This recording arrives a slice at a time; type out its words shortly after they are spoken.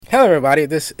Hello, everybody.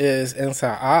 This is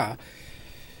NSAA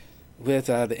with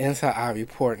the NSAA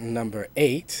report number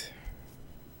 8.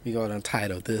 We're going to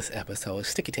title this episode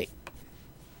Sticky Tape.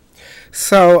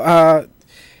 So,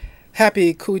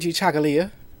 happy Kuji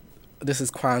Chagalia. This is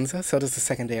Kwanzaa, so this is the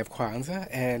second day of Kwanzaa,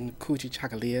 and Kuji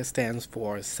Chagalia stands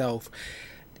for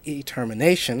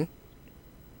self-determination.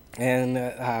 And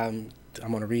I'm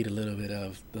going to read a little bit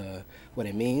of what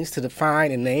it means to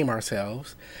define and name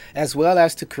ourselves, as well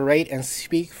as to create and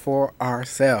speak for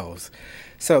ourselves.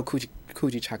 So Kuji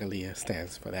Chagalia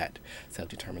stands for that,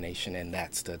 self-determination, and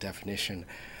that's the definition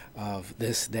of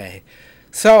this day.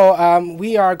 So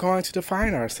we are going to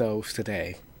define ourselves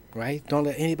today, right? Don't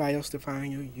let anybody else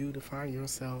define you. You define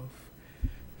yourself.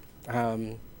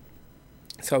 So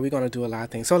we're going to do a lot of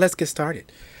things. So let's get started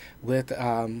with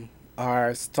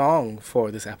our song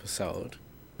for this episode,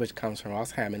 which comes from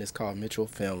Ross Hammond. It's called Mitchell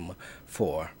Film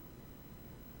 4.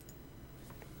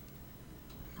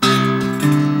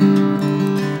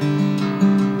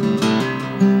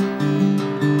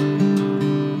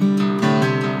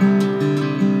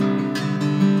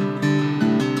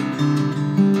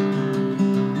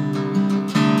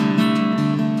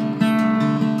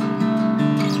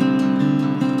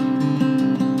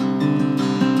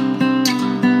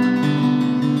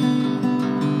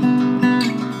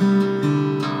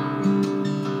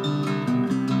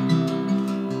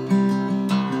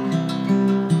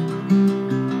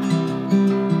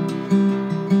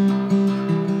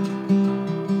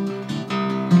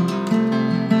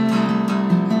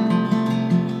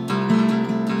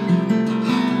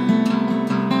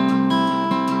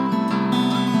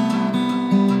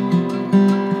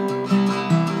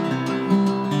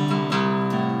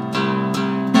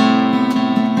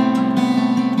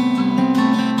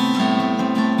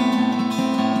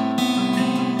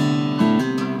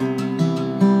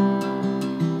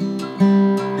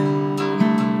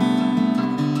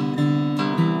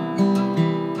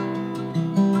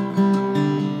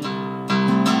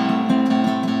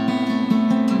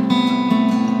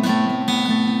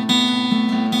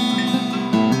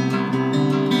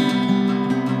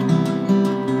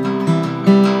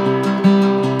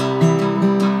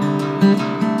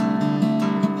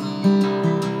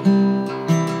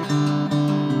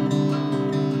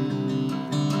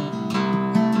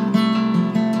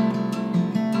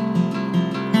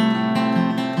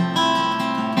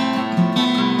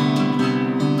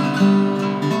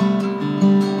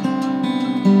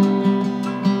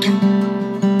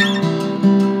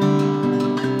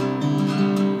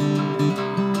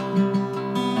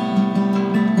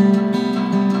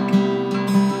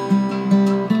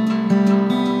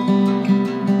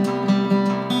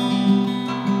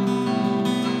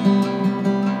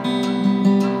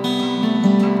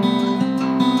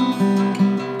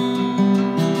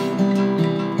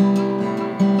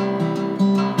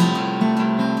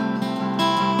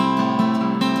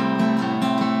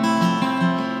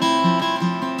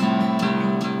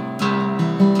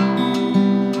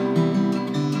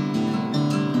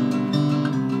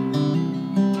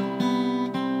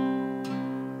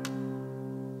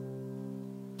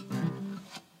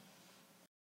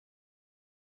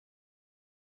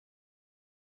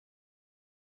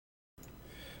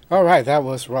 All right, that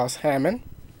was Ross Hammond,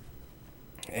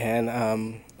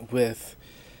 and with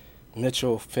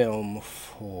Mitchell Film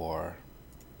 4.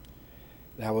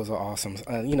 That was awesome.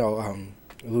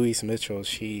 Louise Mitchell,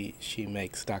 she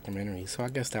makes documentaries, so I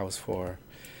guess that was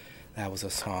a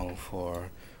song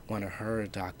for one of her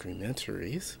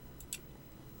documentaries,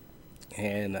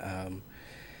 and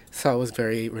so it was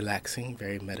very relaxing,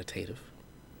 very meditative.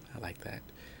 I like that.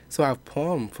 So our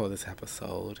poem for this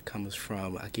episode comes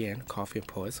from, again, Coffee and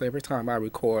Poets. So every time I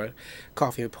record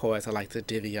Coffee and Poets, I like to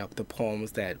divvy up the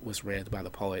poems that was read by the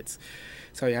poets.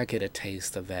 So I get a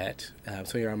taste of that.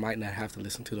 So I might not have to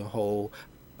listen to the whole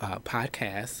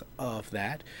podcast of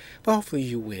that, but hopefully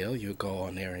you will. You'll go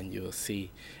on there and you'll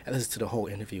see and listen to the whole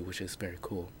interview, which is very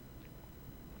cool.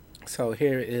 So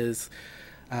here is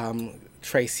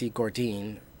Tracy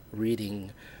Gordine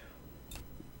reading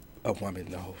A Woman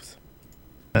Knows.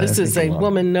 This is A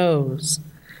Woman Knows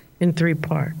in 3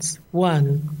 parts.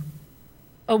 1.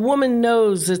 A woman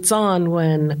knows it's on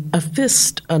when a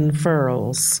fist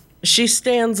unfurls. She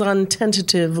stands on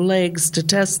tentative legs to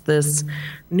test this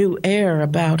new air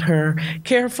about her,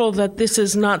 careful that this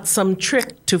is not some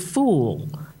trick to fool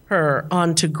her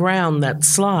onto ground that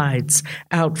slides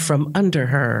out from under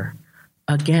her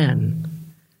again.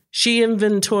 She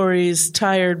inventories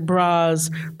tired bras,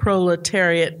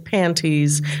 proletariat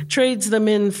panties, trades them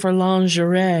in for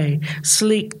lingerie,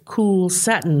 sleek, cool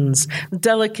satins,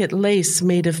 delicate lace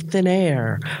made of thin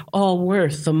air, all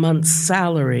worth a month's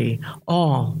salary,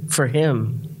 all for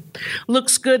him.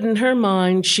 Looks good in her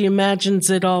mind. She imagines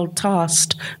it all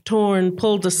tossed, torn,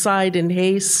 pulled aside in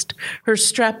haste. Her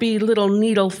strappy little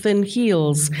needle-thin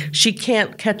heels she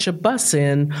can't catch a bus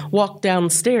in, walk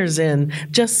downstairs in,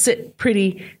 just sit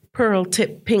pretty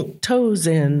pearl-tip pink toes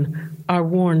in, are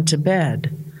worn to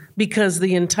bed. Because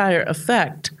the entire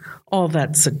effect, all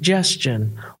that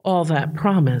suggestion, all that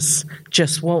promise,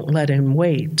 just won't let him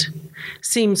wait.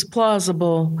 Seems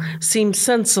plausible, seems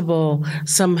sensible,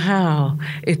 somehow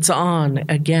it's on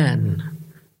again.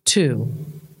 2.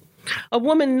 A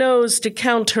woman knows to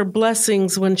count her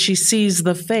blessings when she sees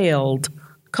the failed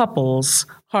couples,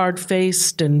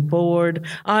 hard-faced and bored,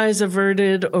 eyes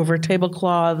averted over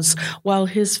tablecloths while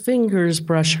his fingers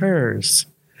brush hers.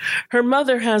 Her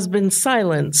mother has been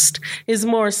silenced, is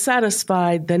more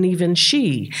satisfied than even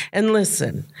she. And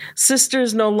listen,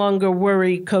 sisters no longer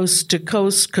worry coast to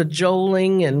coast,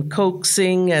 cajoling and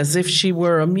coaxing as if she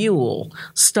were a mule,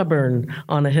 stubborn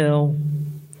on a hill.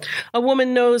 A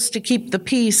woman knows to keep the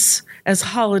peace as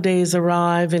holidays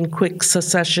arrive in quick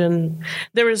succession.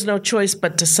 There is no choice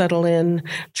but to settle in,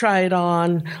 try it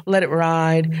on, let it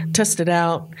ride, test it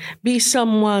out, be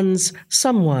someone's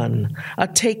someone, a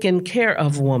taken care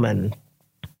of woman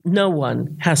no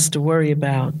one has to worry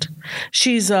about.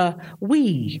 She's a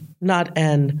we, not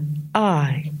an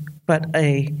I, but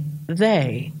a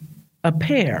they, a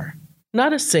pair,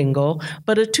 not a single,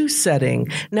 but a two setting,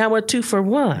 now a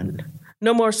 2-for-1.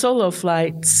 No more solo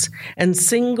flights, and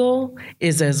single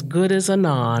is as good as a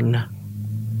non.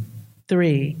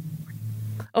 3.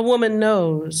 A woman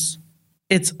knows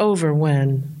it's over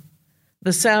when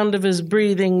the sound of his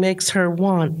breathing makes her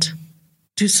want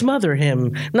to smother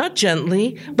him, not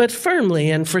gently, but firmly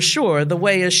and for sure, the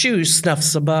way a shoe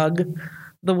snuffs a bug.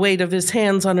 The weight of his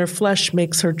hands on her flesh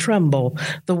makes her tremble,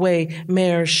 the way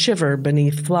mares shiver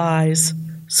beneath flies.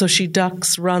 So she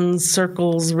ducks, runs,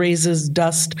 circles, raises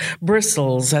dust,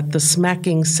 bristles at the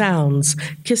smacking sounds,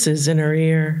 kisses in her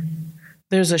ear.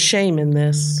 There's a shame in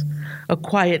this, a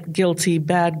quiet, guilty,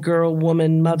 bad girl,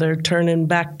 woman, mother, turning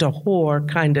back to whore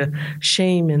kind of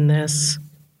shame in this.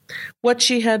 What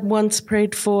she had once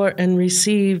prayed for and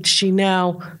received, she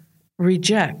now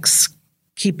rejects,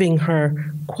 keeping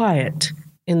her quiet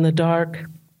in the dark.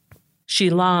 She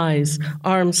lies,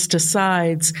 arms to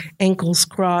sides, ankles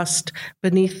crossed,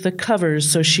 beneath the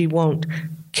covers so she won't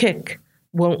kick,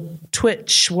 won't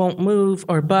twitch, won't move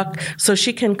or buck, so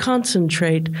she can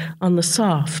concentrate on the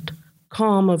soft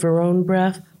calm of her own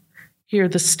breath, hear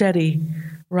the steady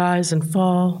rise and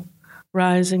fall,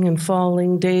 rising and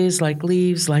falling, days like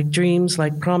leaves, like dreams,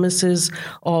 like promises,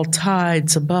 all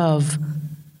tides above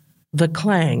the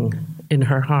clang in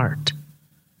her heart.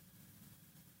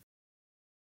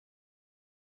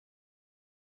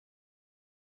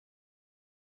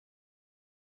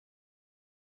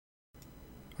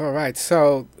 All right,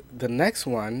 so the next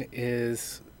link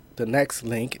is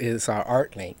our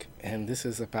art link, and this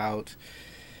is about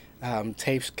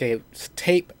tapescape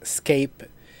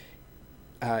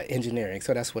engineering.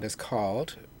 So that's what it's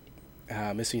called.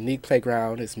 It's a unique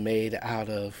playground. It's made out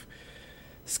of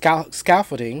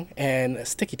scaffolding and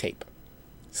sticky tape.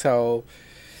 So,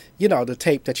 the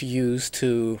tape that you use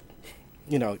to,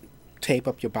 tape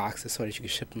up your boxes so that you can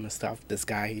ship them and stuff. This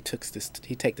guy, he took this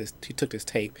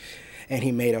tape, and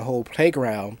he made a whole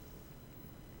playground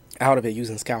out of it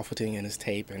using scaffolding and his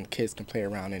tape, and kids can play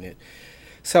around in it.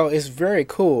 So it's very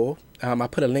cool. I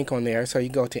put a link on there, so you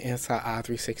can go to NSAA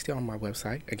 360 on my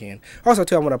website again. Also,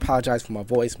 too, I want to apologize for my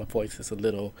voice. My voice is a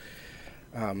little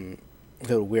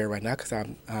weird right now because I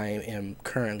am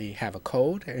currently have a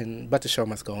cold, but the show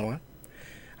must go on.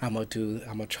 I'm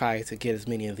gonna try to get as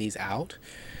many of these out.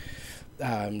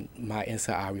 My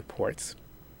NSAA reports.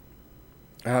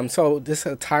 So this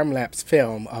is a time-lapse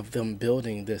film of them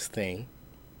building this thing,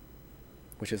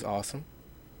 which is awesome.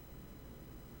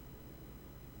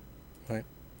 Right?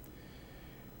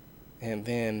 And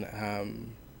then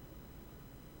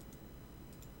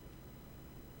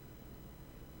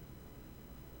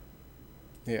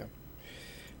yeah.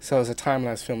 So it's a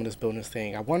time-lapse film of this building this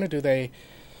thing. I wonder do they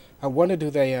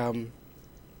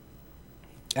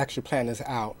actually plan this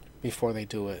out before they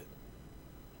do it?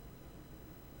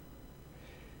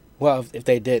 Well, if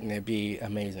they didn't, it'd be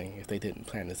amazing if they didn't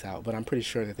plan this out. But I'm pretty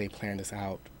sure that they planned this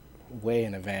out way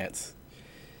in advance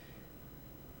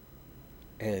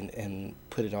and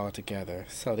put it all together.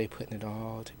 So they're putting it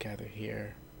all together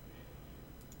here.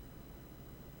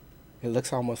 It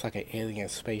looks almost like an alien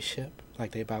spaceship,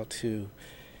 like they're about to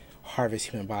harvest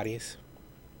human bodies.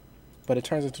 But it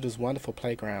turns into this wonderful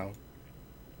playground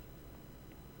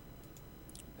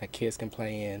that kids can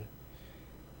play in.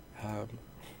 Um,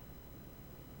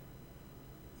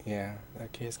 yeah,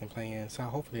 that kids can play in. So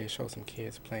hopefully it shows some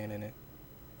kids playing in it.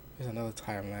 There's another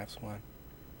time lapse one.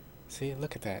 See,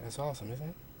 look at that. That's awesome, isn't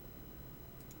it?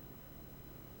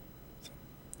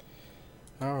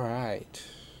 All right.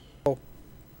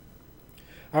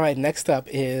 All right, next up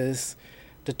is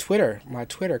my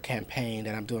Twitter campaign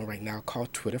that I'm doing right now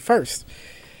called Twitter First.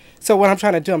 So what I'm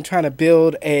trying to do, I'm trying to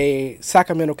build a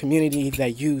Sacramento community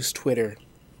that use Twitter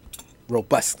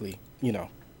robustly,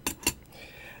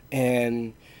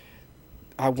 And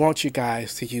I want you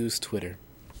guys to use Twitter.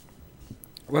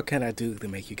 What can I do to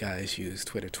make you guys use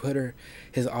Twitter? Twitter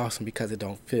is awesome because it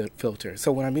don't filter.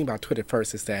 So what I mean by Twitter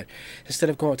First is that instead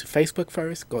of going to Facebook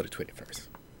first, go to Twitter first.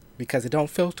 Because it don't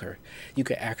filter. You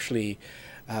can actually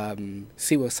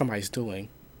see what somebody's doing,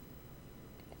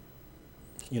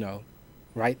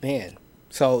 right then.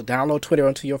 So download Twitter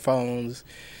onto your phones,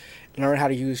 learn how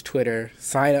to use Twitter,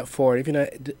 sign up for it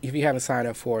if you haven't signed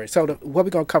up for it. So what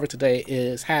we're going to cover today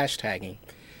is hashtagging.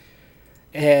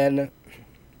 And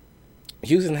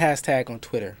using hashtag on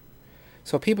Twitter.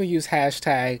 So people use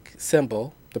hashtag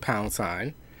symbol, the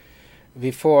 £,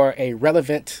 before a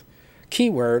relevant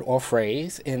keyword or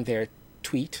phrase in their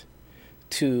tweet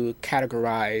to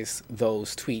categorize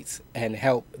those tweets and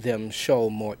help them show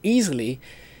more easily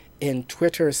in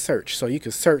Twitter search. So you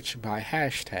can search by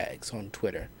hashtags on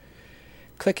Twitter.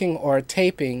 Clicking or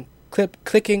tapping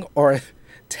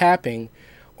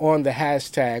on the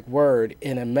hashtag word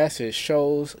in a message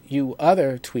shows you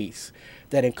other tweets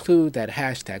that include that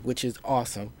hashtag, which is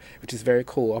awesome, which is very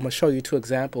cool. I'm going to show you two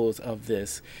examples of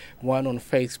this, one on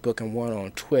Facebook and one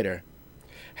on Twitter.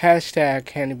 Hashtag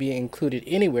can be included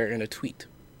anywhere in a tweet.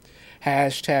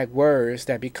 Hashtag words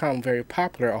that become very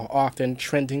popular are often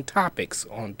trending topics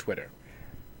on Twitter.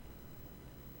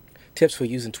 Tips for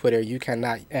using Twitter: you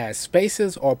cannot add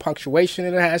spaces or punctuation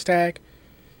in a hashtag.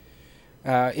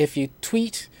 If you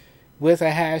tweet with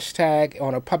a hashtag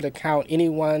on a public account,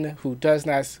 anyone who does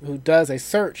a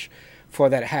search for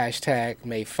that hashtag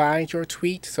may find your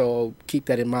tweet. So keep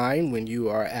that in mind when you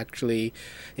are if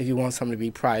you want something to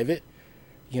be private,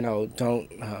 So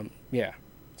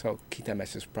keep that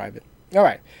message private. All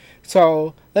right.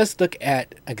 So let's look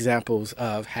at examples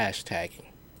of hashtagging.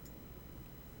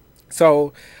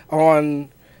 So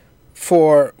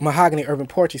for Mahogany Urban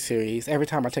Poetry Series, every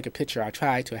time I take a picture, I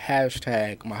try to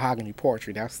hashtag Mahogany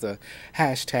Poetry. That's the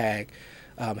hashtag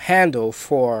handle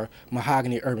for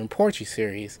Mahogany Urban Poetry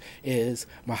Series is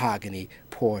Mahogany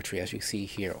Poetry, as you see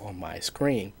here on my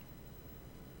screen.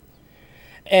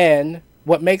 And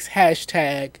what makes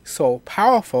hashtag so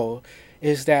powerful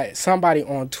is that somebody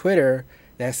on Twitter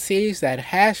that sees that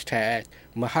hashtag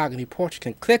Mahogany Poetry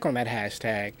can click on that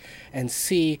hashtag and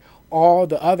see all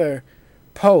the other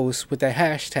posts with the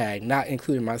hashtag, not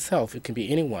including myself. It can be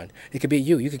anyone. It could be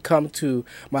you. You can come to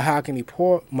Mahogany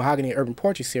Urban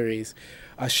Poetry Series,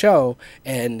 a show,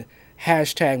 and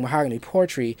hashtag Mahogany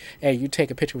Poetry, and you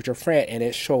take a picture with your friend, and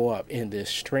it show up in this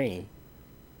stream.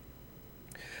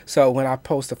 So when I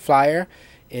post a flyer,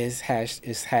 is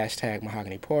hashtag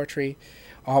Mahogany Poetry.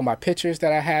 All my pictures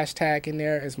that I hashtag in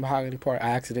there is Mahogany Poetry.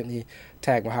 I accidentally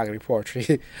tagged Mahogany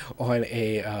Poetry on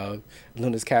a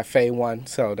Luna's Cafe one,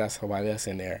 so that's why that's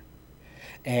in there.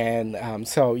 And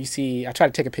so you see, I try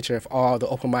to take a picture of all the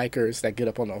open micers that get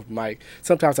up on the open mic.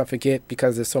 Sometimes I forget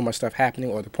because there's so much stuff happening,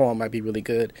 or the poem might be really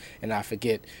good, and I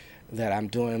forget that I'm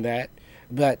doing that.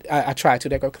 But I try to.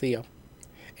 There go Cleo.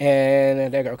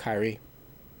 And there go Kyrie.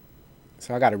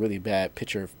 So I got a really bad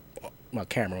picture of my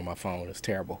camera on my phone. It's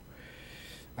terrible.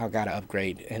 I got to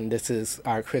upgrade. And this is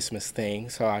our Christmas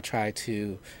thing. So I try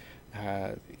to,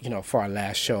 for our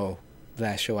last show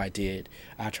I did,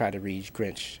 I tried to read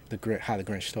How the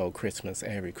Grinch Stole Christmas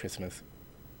every Christmas.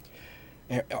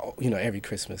 Every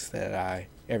Christmas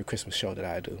show that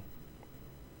I do.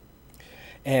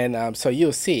 And so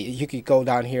you'll see, you could go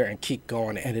down here and keep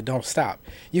going, and it don't stop.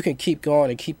 You can keep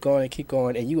going and keep going and keep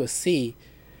going, and you will see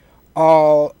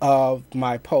all of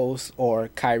my posts, or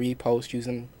Kyrie posts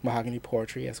using Mahogany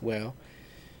Poetry as well.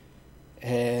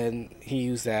 And he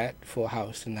used that Full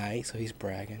House tonight, so he's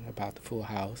bragging about the Full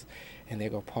House. And there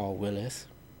go Paul Willis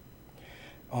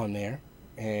on there.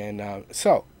 And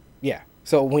so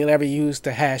whenever you use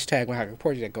the hashtag Mahogany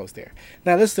Poetry, that goes there.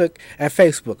 Now let's look at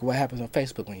Facebook. What happens on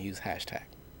Facebook when you use hashtag?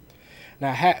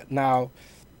 Now,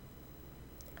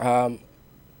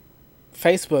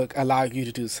 Facebook allows you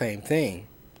to do the same thing.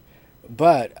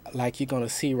 But like you're going to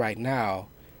see right now,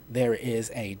 there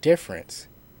is a difference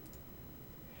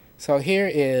So here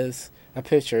is a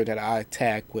picture that I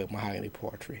tagged with mahogany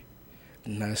poetry.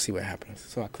 Now let's see what happens.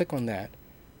 So I click on that,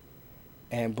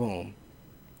 and boom.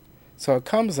 So it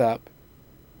comes up,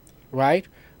 right?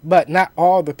 But not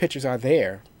all the pictures are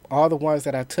there. All the ones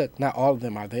that I took, not all of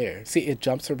them are there. See, it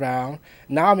jumps around.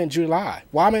 Now I'm in July.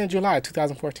 Why am I in July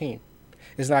 2014?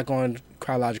 It's not going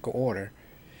chronological order,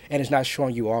 and it's not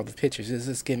showing you all the pictures. It's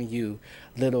just giving you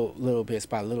little bits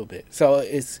by little bit. So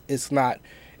it's not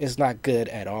good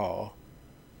at all.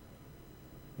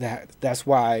 That's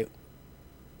why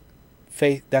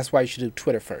that's why you should do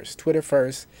Twitter first. Twitter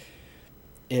first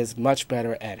is much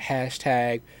better at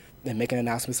hashtag and making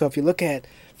announcements. So if you look at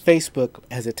Facebook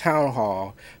as a town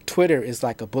hall, Twitter is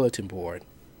like a bulletin board.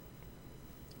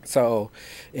 So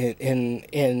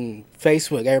in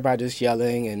Facebook, everybody just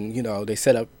yelling, and they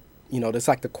set up, it's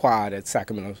like the quad at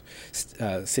Sacramento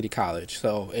City College.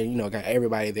 So, and got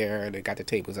everybody there, they got the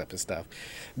tables up and stuff,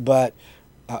 but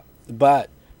but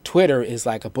Twitter is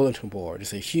like a bulletin board.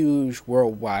 It's a huge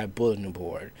worldwide bulletin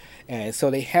board, and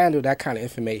so they handle that kind of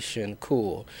information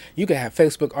cool. You can have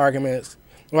Facebook arguments.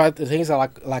 Well, the things I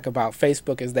like about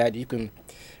Facebook is that you can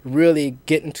really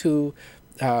get into,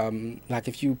 like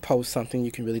if you post something,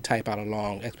 you can really type out a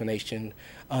long explanation.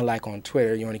 Unlike on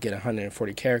Twitter, you only get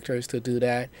 140 characters to do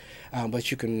that, but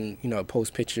you can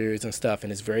post pictures and stuff,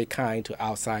 and it's very kind to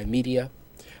outside media,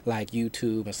 like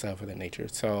YouTube and stuff of that nature.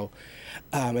 So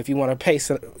if you want to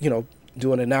paste,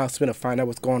 do an announcement or find out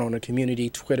what's going on in the community,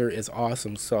 Twitter is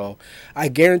awesome. So I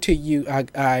guarantee you,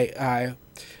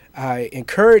 I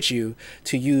encourage you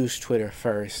to use Twitter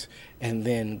first, and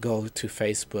then go to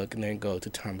Facebook, and then go to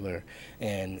Tumblr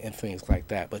and things like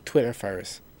that. But Twitter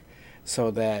first,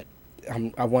 so that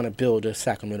I want to build a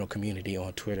Sacramento community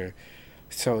on Twitter,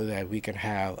 so that we can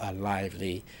have a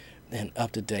lively and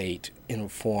up-to-date,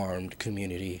 informed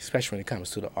community, especially when it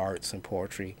comes to the arts and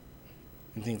poetry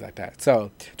and things like that.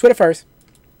 So Twitter first.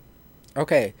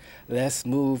 Okay, let's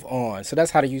move on. So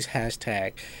that's how to use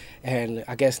hashtag. And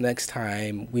I guess next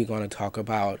time we're going to talk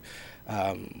about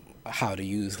how to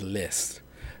use lists.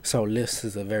 So lists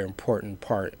is a very important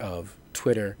part of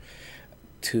Twitter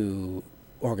to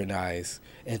organize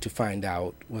and to find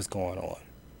out what's going on.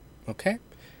 Okay?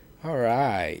 All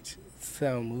right.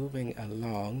 So moving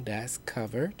along, that's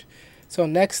covered. So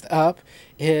next up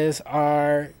is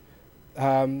our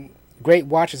great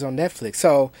watches on Netflix.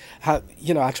 So, I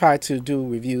try to do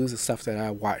reviews of stuff that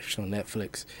I watched on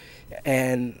Netflix.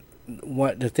 And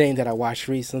the thing that I watched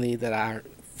recently that I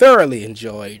thoroughly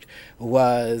enjoyed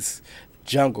was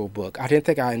Jungle Book. I didn't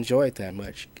think I enjoyed that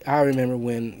much. I remember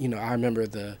I remember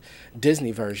the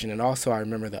Disney version, and also I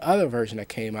remember the other version that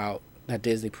came out, that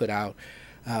Disney put out,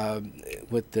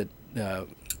 with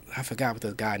I forgot what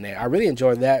the guy name. I really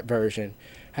enjoyed that version.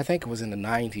 I think it was in the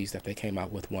 90s that they came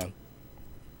out with one.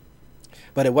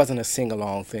 But it wasn't a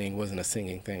sing-along thing, wasn't a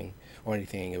singing thing or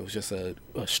anything. It was just a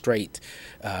straight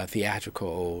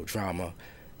theatrical drama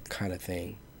kind of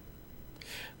thing.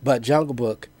 But Jungle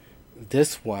Book,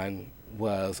 this one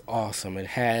was awesome. It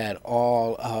had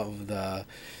all of the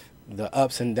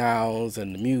ups and downs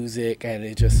and the music, and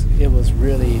it was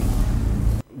really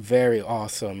very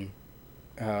awesome.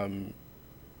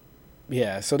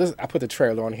 Yeah, so I put the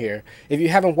trailer on here. If you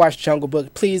haven't watched Jungle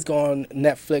Book, please go on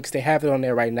Netflix. They have it on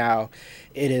there right now.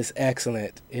 It is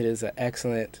excellent. It is an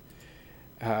excellent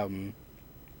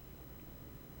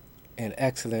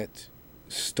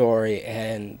story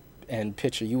and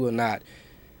picture. You will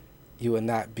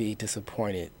not be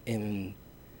disappointed in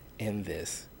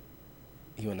this.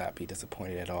 You will not be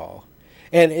disappointed at all.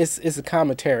 And it's a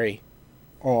commentary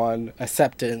on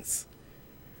acceptance,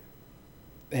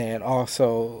 and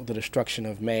also the destruction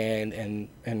of man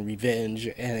and revenge,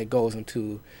 and it goes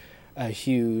into a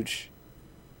huge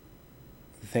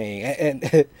thing.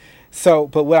 And so,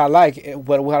 but what I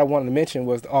wanted to mention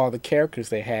was all the characters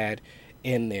they had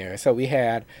in there. So we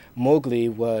had Mowgli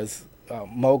was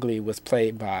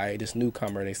played by this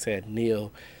newcomer. They said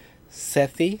Neil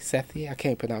Sethi. I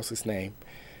can't pronounce his name.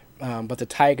 But the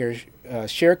tiger,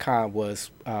 Shere Khan,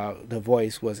 the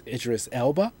voice was Idris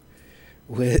Elba,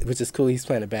 which is cool. He's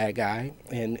playing a bad guy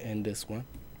in this one,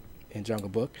 in Jungle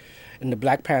Book. And the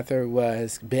Black Panther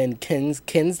was Ben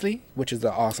Kingsley, which is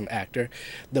an awesome actor.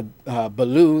 The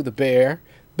Baloo, the bear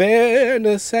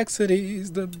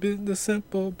necessities, the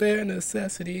simple bare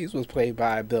necessities, was played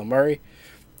by Bill Murray.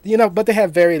 But they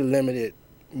have very limited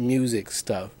music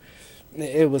stuff.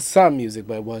 It was some music,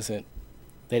 but it wasn't.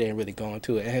 They didn't really go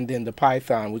into it. And then the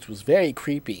Python, which was very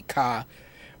creepy, Ka,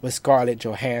 with Scarlett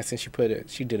Johansson.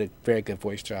 She did a very good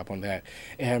voice job on that.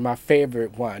 And my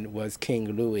favorite one was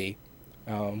King Louis,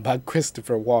 by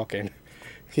Christopher Walken.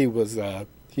 He was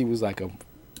like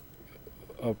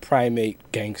a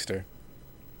primate gangster.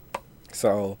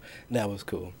 So that was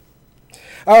cool.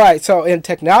 All right, so in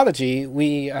technology,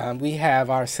 we have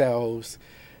ourselves,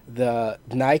 the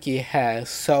Nike has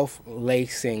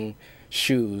self-lacing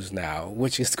shoes now,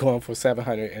 which is going for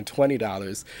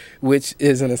 $720, which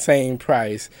is an insane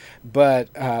price.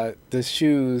 But the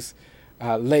shoes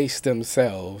lace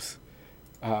themselves,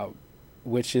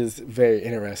 which is very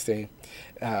interesting.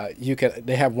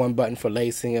 They have one button for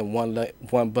lacing and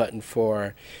one button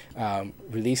for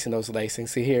releasing those lacing.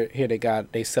 See here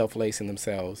they self-lacing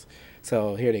themselves.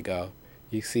 So here they go.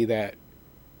 You see that?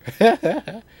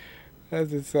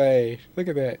 That's insane. Look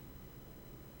at that.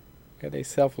 Yeah, they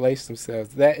self-lace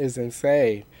themselves. That is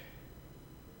insane.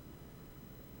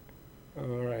 All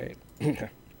right.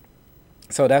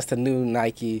 So that's the new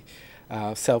Nike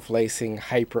self-lacing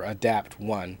Hyper Adapt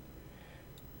 1,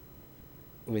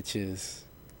 which is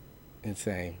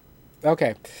insane.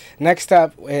 Okay, next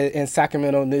up in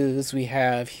Sacramento news, we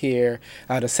have here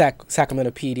the Sacramento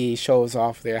PD shows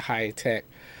off their high-tech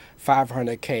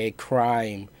 500K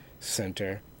crime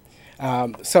center.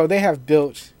 So they have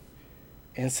built,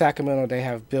 in Sacramento, they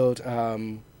have built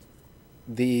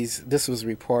this was a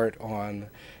report on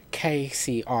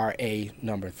KCRA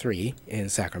number 3 in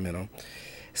Sacramento.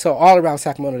 So all around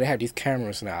Sacramento, they have these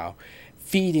cameras now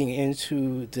feeding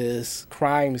into this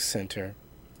crime center.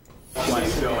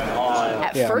 What's going on?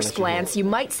 At first glance, you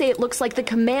might say it looks like the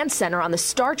command center on the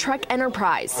Star Trek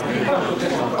Enterprise.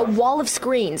 A wall of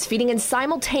screens feeding in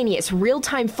simultaneous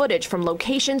real-time footage from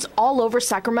locations all over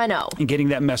Sacramento. And getting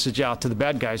that message out to the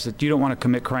bad guys that you don't want to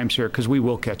commit crimes here because we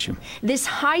will catch you. This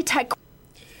high-tech...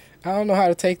 I don't know how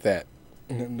to take that.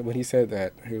 When he said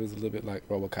that, he was a little bit like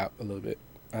RoboCop, a little bit.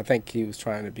 I think he was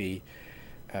trying to be,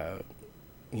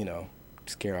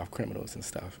 scare off criminals and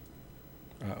stuff.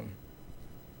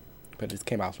 But it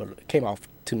came off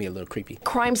to me a little creepy.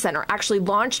 Crime Center actually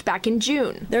launched back in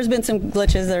June. There's been some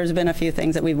glitches. There's been a few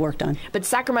things that we've worked on. But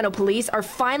Sacramento police are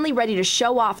finally ready to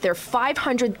show off their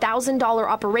 $500,000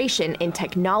 operation in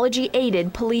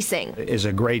technology-aided policing. It is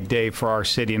a great day for our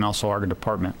city and also our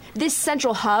department. This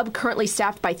central hub, currently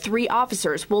staffed by 3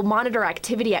 officers, will monitor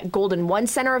activity at Golden One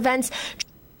Center events.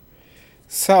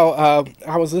 So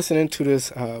I was listening to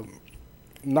this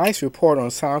nice report on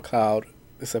SoundCloud.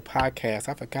 It's a podcast.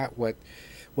 I forgot what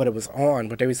it was on,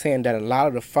 but they were saying that a lot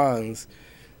of the funds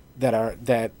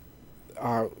that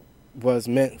was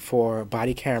meant for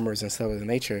body cameras and stuff of the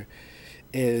nature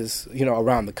is,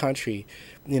 around the country,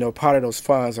 part of those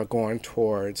funds are going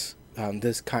towards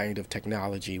this kind of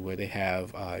technology where they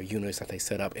have units that they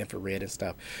set up, infrared and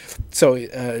stuff. So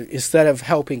instead of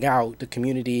helping out the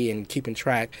community and keeping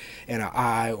track and an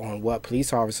eye on what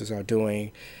police officers are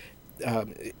doing,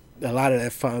 a lot of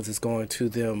that funds is going to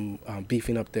them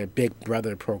beefing up their Big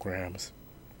Brother programs,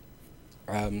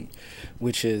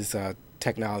 which is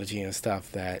technology and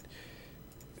stuff that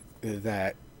is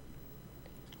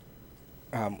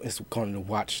going to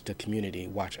watch the community,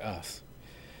 watch us.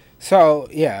 So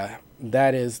yeah,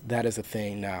 that is a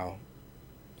thing now.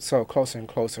 So closer and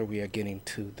closer we are getting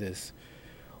to this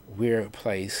weird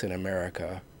place in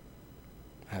America,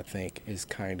 I think, is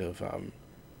kind of...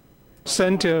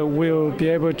 Center will be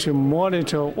able to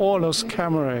monitor all those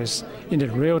cameras in the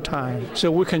real time, so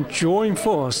we can join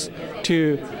force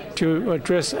to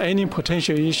address any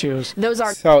potential issues.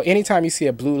 So anytime you see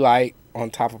a blue light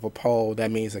on top of a pole, that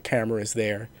means a camera is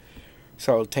there.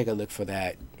 So take a look for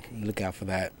that. Look out for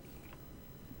that.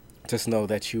 Just know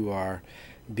that you are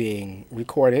being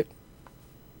recorded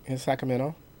in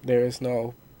Sacramento. There is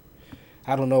no...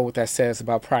 I don't know what that says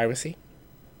about privacy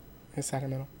in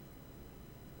Sacramento.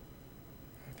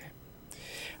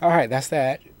 All right, that's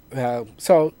that.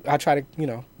 So I try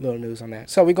to, little news on that.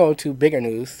 So we go to bigger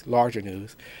news, larger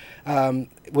news,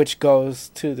 which goes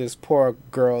to this poor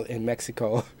girl in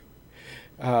Mexico,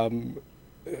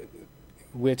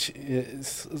 which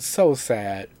is so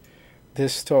sad.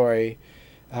 This story,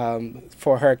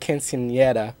 for her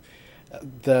quinceañera,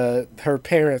 her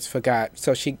parents forgot.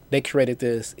 So they created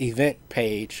this event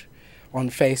page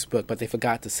on Facebook, but they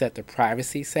forgot to set the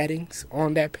privacy settings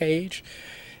on that page.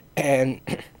 And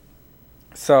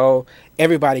so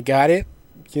everybody got it,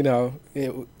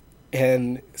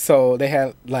 and so they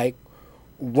had like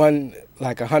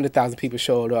 100,000 people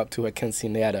showed up to a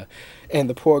quinceañera, and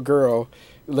the poor girl,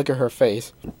 look at her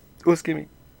face. Look at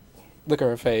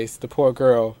her face. The poor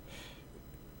girl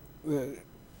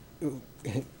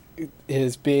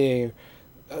is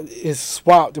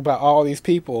swamped by all these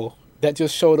people that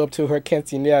just showed up to her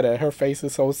quinceañera. Her face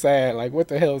is so sad. Like, what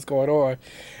the hell is going on?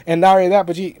 And not only that,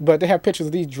 but they have pictures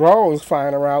of these drones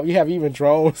flying around. You have even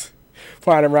drones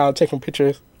flying around taking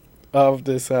pictures of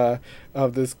this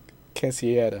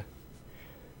Quinceañera.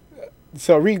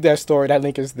 So read that story. That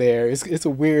link is there. It's a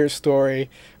weird story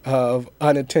of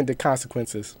unintended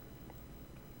consequences.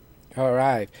 All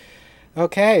right.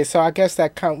 Okay, so I guess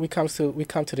that we come to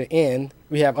the end.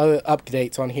 We have other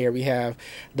updates on here. We have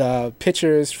the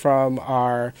pictures from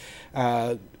our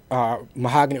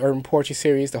Mahogany Urban Poetry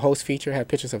Series. The host feature have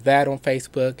pictures of that on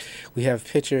Facebook. We have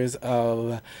pictures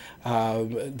of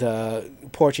the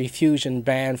Poetry Fusion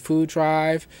Band Food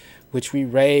Drive, which we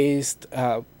raised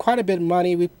quite a bit of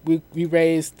money. We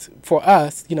raised for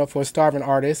us, for starving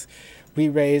artists. We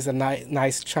raised a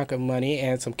nice chunk of money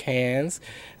and some cans.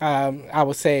 I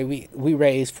would say we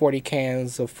raised 40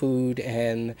 cans of food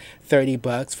and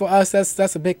 $30. For us,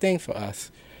 that's a big thing for us.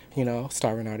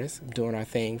 Starving artists doing our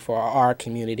thing for our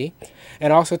community.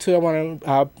 And also, too, I want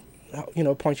to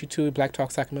point you to Black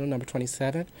Talk Sacramento number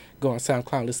 27. Go on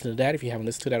SoundCloud and listen to that if you haven't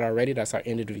listened to that already. That's our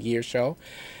end of the year show.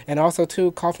 And also,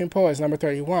 too, Coffee and Poets number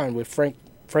 31 with Frank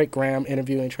Graham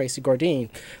interviewing Tracy Gordine.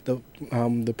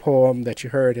 The poem that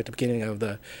you heard at the beginning of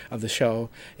the show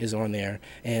is on there,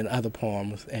 and other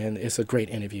poems, and it's a great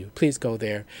interview. Please go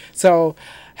there. So,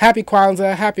 happy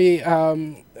Kwanzaa, happy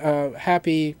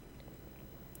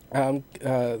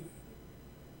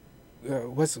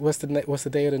what's the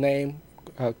day of the name?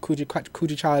 Kuji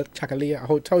Chakalia.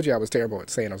 I told you I was terrible at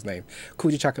saying those names.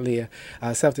 Kuji Chakalia,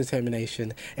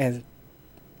 self-determination, and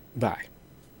bye.